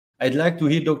I'd like to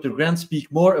hear Dr. Grant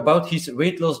speak more about his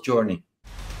weight loss journey.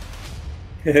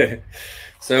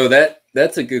 So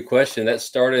that's a good question. That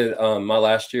started my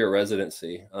last year of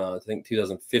residency, I think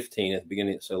 2015 at the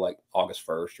beginning, so like August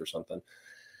 1st or something.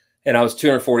 And I was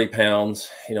 240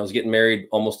 pounds. You know, I was getting married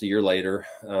almost a year later.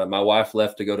 My wife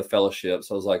left to go to fellowship.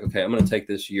 So I was like, okay, I'm going to take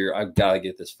this year. I've got to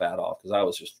get this fat off because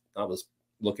I was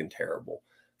looking terrible,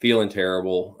 feeling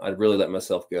terrible. I'd really let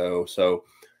myself go. So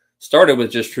started with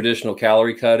just traditional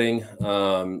calorie cutting,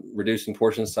 reducing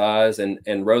portion size,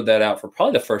 and rode that out for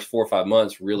probably the first 4 or 5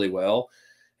 months really well.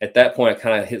 At that point, I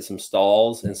kind of hit some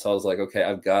stalls. And so I was like, okay,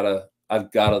 I've got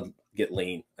to get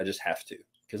lean. I just have to,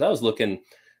 because I was looking,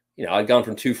 you know, I'd gone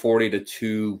from 240 to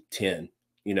 210,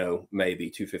 you know, maybe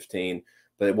 215,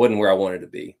 but it wasn't where I wanted to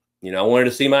be. You know, I wanted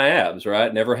to see my abs,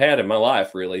 right? Never had in my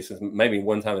life, really, since maybe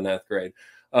one time in 9th grade.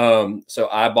 So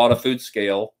I bought a food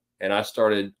scale and I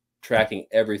started tracking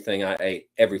everything I ate,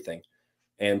 everything,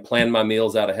 and planned my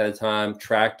meals out ahead of time,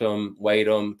 tracked them, weighed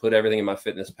them, put everything in my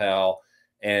Fitness Pal.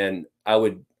 And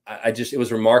it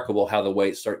was remarkable how the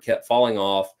weight kept falling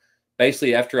off.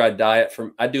 Basically, after I'd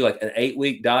do like an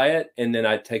 8-week diet, and then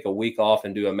I'd take a week off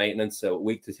and do a maintenance, so a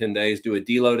week to 10 days, do a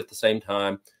deload at the same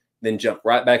time, then jump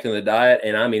right back into the diet.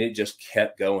 And I mean, it just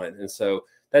kept going. And so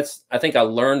I think I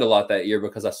learned a lot that year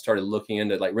because I started looking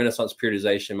into like Renaissance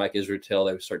periodization, Mike Israel,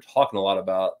 they started talking a lot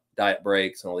about diet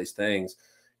breaks and all these things.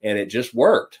 And it just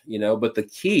worked, you know. But the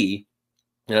key,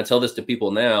 and I tell this to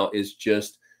people now, is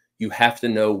just you have to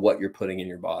know what you're putting in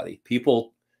your body.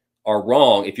 People are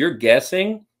wrong. If you're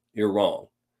guessing, you're wrong.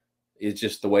 It's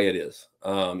just the way it is.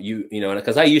 You know,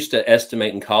 because I used to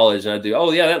estimate in college and I'd do,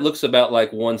 oh yeah, that looks about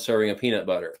like 1 serving of peanut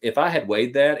butter. If I had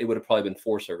weighed that, it would have probably been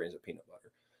 4 servings of peanut butter.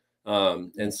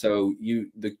 And so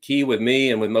the key with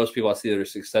me and with most people I see that are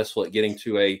successful at getting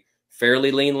to a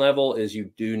fairly lean level is you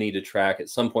do need to track at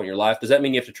some point in your life. Does that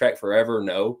mean you have to track forever?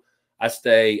 No. I'm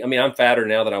fatter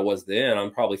now than I was then.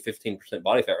 I'm probably 15%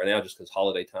 body fat right now just because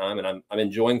holiday time, and I'm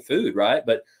enjoying food, right?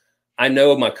 But I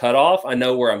know my cutoff, I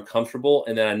know where I'm comfortable,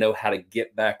 and then I know how to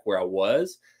get back where I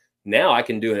was. Now I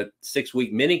can do a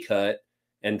 6-week mini cut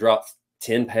and drop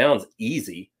 10 pounds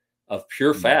easy of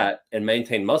pure fat and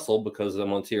maintain muscle because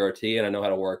I'm on TRT and I know how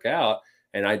to work out,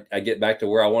 and I get back to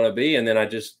where I want to be, and then I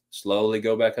just slowly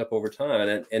go back up over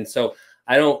time. And so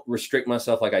I don't restrict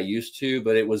myself like I used to,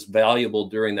 but it was valuable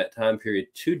during that time period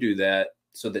to do that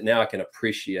so that now I can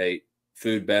appreciate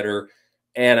food better.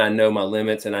 And I know my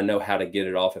limits and I know how to get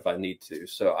it off if I need to.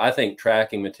 So I think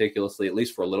tracking meticulously, at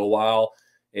least for a little while,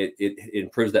 it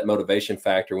improves that motivation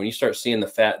factor. When you start seeing the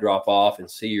fat drop off and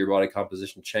see your body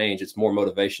composition change, it's more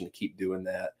motivation to keep doing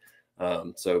that.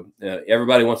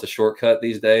 Everybody wants a shortcut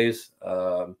these days.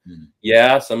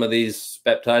 Yeah, some of these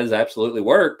peptides absolutely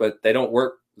work, but they don't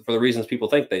work for the reasons people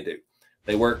think they do.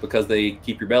 They work because they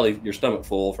keep your stomach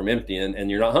full from emptying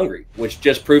and you're not hungry, which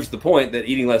just proves the point that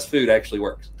eating less food actually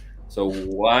works. So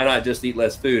why not just eat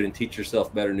less food and teach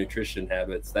yourself better nutrition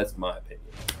habits? That's my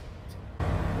opinion.